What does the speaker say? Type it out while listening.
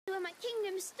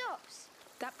kingdom stops.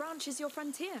 That branch is your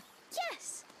frontier.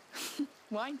 Yes!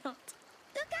 Why not?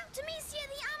 Look out, Amicia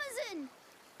the Amazon!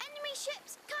 Enemy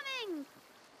ships coming!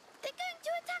 They're going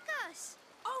to attack us!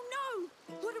 Oh no!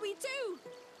 What do we do?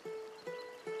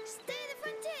 Stay at the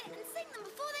frontier and sink them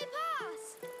before they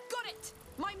pass! Got it!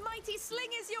 My mighty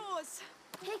sling is yours!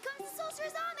 Here comes the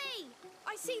sorcerer's army!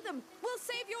 I see them! We'll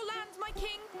save your land, my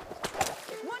king!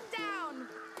 One down!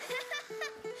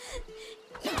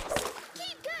 Yes!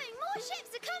 Keep going! More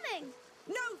ships are coming!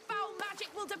 No foul magic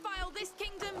will defile this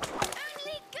kingdom!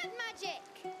 Only good magic!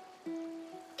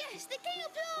 Yes, the king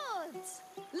applauds!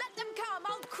 Let them come!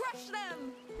 I'll crush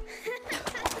them!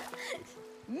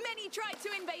 Many tried to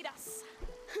invade us.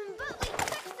 But we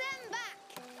took them back!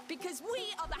 Because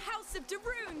we are the House of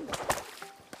Daroon!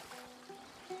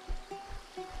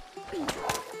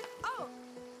 Oh,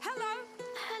 hello!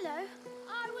 Hello.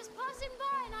 I was passing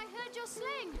by and I heard your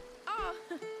sling. Oh,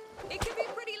 it can be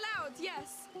pretty loud,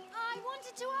 yes. I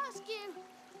wanted to ask you,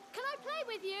 can I play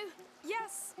with you?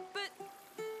 Yes, but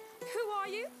who are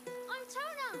you? I'm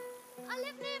Tona. I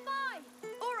live nearby.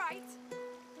 All right.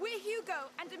 We're Hugo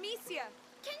and Amicia.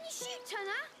 Can you shoot,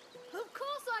 Tona? Of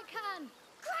course I can.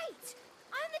 Great!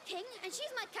 I'm the king and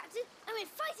she's my captain and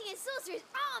we're fighting a sorcerer's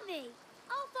army!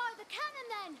 I'll fire the cannon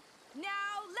then.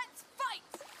 Now let's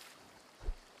fight!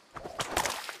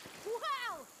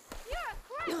 Wow! You're a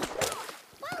great shot.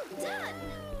 Well done!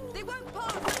 They won't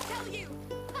pass, I tell you!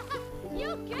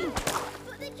 You're good.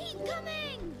 But they keep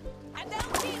coming! And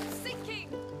they'll keep sinking!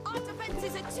 Our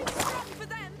defenses are too strong for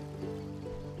them!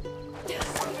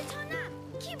 Sorry, Tona!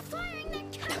 Keep firing their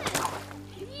cannon!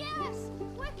 Yes!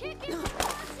 We're kicking their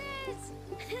asses!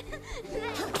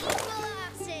 They're evil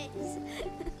asses!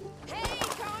 Hey,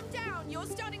 calm down! You're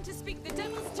starting to speak the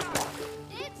devil's tongue!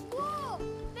 It's war!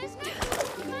 There's no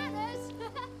rules manners!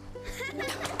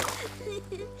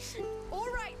 All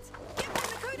right! Give them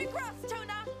the coup de grace,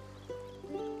 Tona!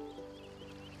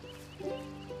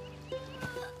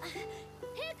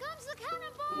 Here comes the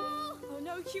cannonball! Oh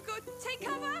no, Hugo, take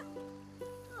cover!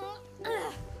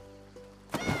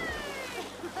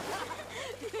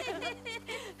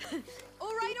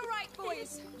 All right,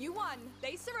 boys. You won.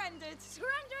 They surrendered.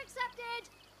 Surrender accepted!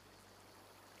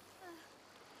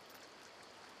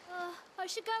 I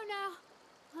should go now.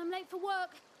 I'm late for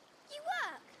work. You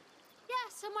work?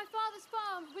 Yes, on my father's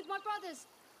farm with my brothers.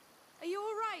 Are you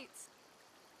all right?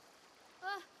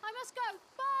 I must go.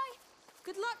 Bye!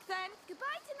 Good luck, then.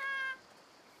 Goodbye, Tona!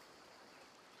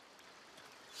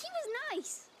 He was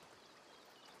nice.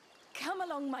 Come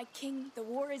along, my king. The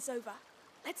war is over.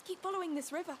 Let's keep following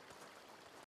this river.